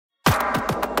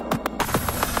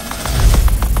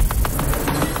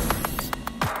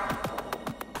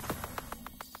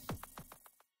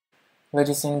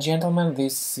Ladies and gentlemen,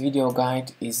 this video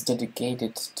guide is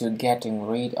dedicated to getting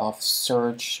rid of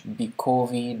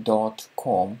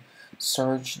search.becovi.com.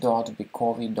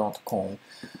 Search.becovi.com.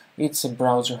 It's a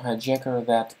browser hijacker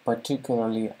that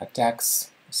particularly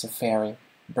attacks Safari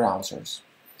browsers.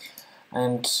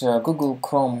 And Google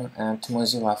Chrome and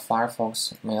Mozilla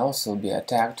Firefox may also be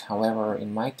attacked. However,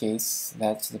 in my case,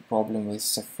 that's the problem with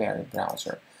Safari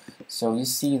browser. So you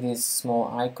see this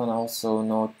small icon also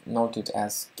noted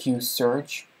as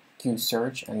Q-search,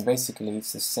 and basically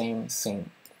it's the same thing.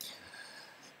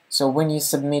 So when you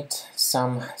submit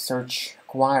some search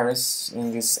queries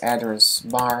in this address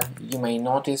bar, you may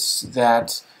notice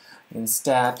that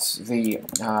instead the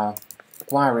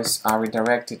queries are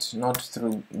redirected not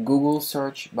through Google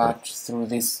search but through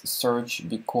this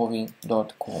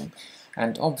search.becovi.com.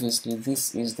 And obviously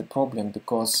this is the problem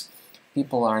because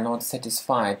people are not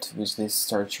satisfied with these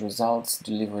search results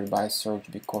delivered by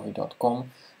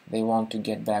search.becovi.com. They want to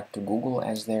get back to Google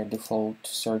as their default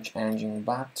search engine,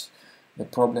 but the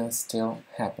problem still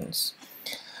happens.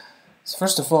 So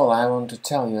first of all, I want to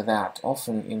tell you that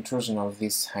often intrusion of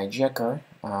this hijacker,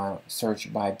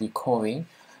 search by Becovi,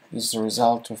 is the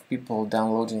result of people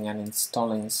downloading and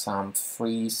installing some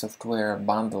free software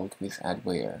bundled with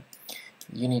adware.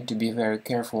 You need to be very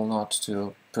careful not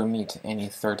to permit any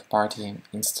third-party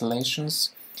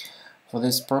installations. For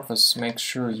this purpose, make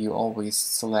sure you always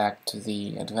select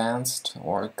the advanced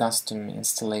or custom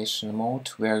installation mode,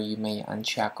 where you may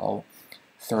uncheck all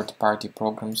third-party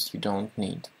programs you don't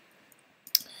need.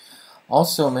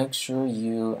 Also, make sure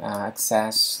you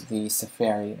access the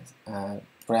Safari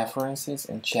preferences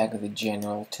and check the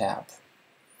General tab.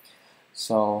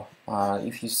 So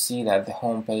if you see that the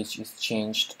home page is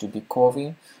changed to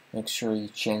Becovi, make sure you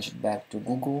change it back to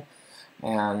Google.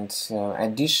 And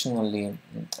additionally,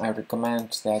 I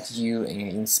recommend that you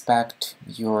inspect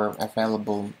your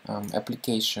available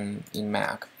application in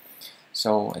Mac.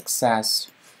 So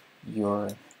access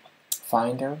your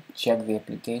Finder, check the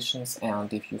applications,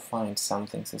 and if you find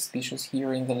something suspicious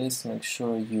here in the list, make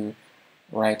sure you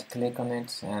right-click on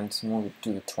it and move it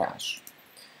to the trash.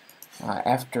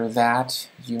 After that,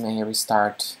 you may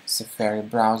restart Safari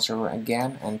browser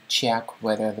again and check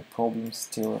whether the problem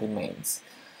still remains.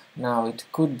 Now, it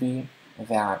could be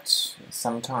that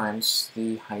sometimes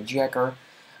the hijacker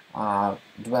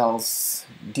dwells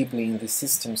deeply in the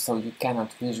system, so you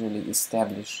cannot visually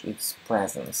establish its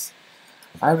presence.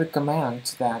 I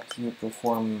recommend that you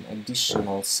perform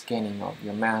additional scanning of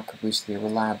your Mac with the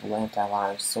reliable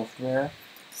antivirus software,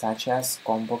 such as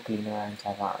Combo Cleaner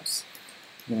Antivirus.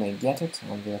 You may get it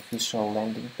on the official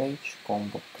landing page,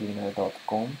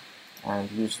 combocleaner.com,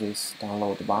 and use this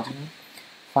download button.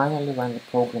 Finally, when the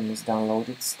program is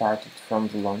downloaded, start it from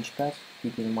the launchpad.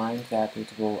 Keep in mind that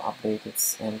it will update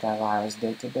its antivirus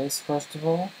database first of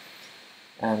all,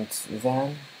 and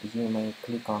then you may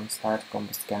click on Start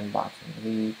Combo Scan button.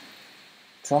 The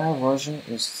trial version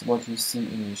is what you see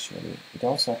initially. It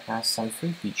also has some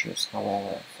free features,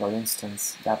 however, for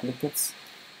instance, duplicates,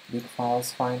 Big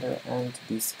Files Finder, and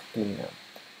Disk Cleaner.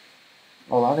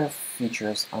 All other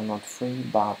features are not free,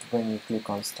 but when you click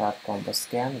on Start Combo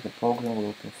Scan, the program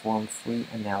will perform free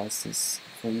analysis,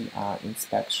 free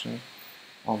inspection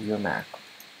of your Mac.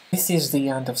 This is the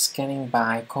end of scanning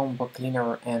by Combo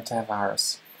Cleaner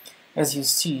Antivirus. As you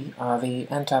see, the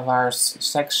antivirus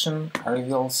section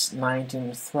reveals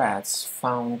 19 threads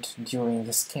found during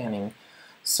the scanning.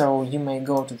 So you may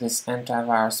go to this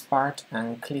antivirus part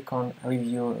and click on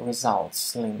Review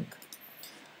Results link.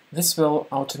 This will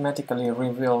automatically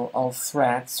reveal all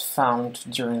threads found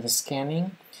during the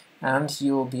scanning, and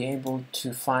you will be able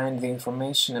to find the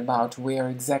information about where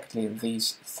exactly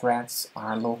these threads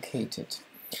are located.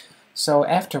 So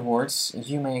afterwards,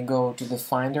 you may go to the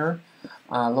Finder,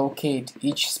 locate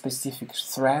each specific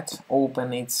thread,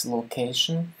 open its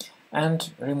location,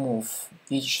 and remove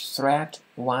each thread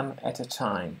one at a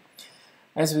time.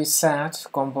 As we said,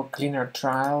 Combo Cleaner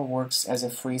Trial works as a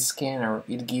free scanner.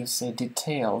 It gives a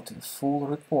detailed, full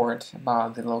report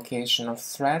about the location of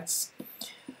threads,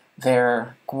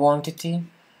 their quantity,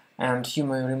 and you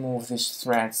may remove these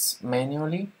threads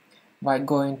manually by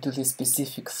going to the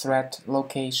specific thread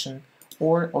location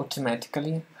or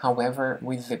automatically, however,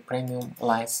 with the premium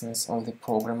license of the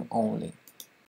program only.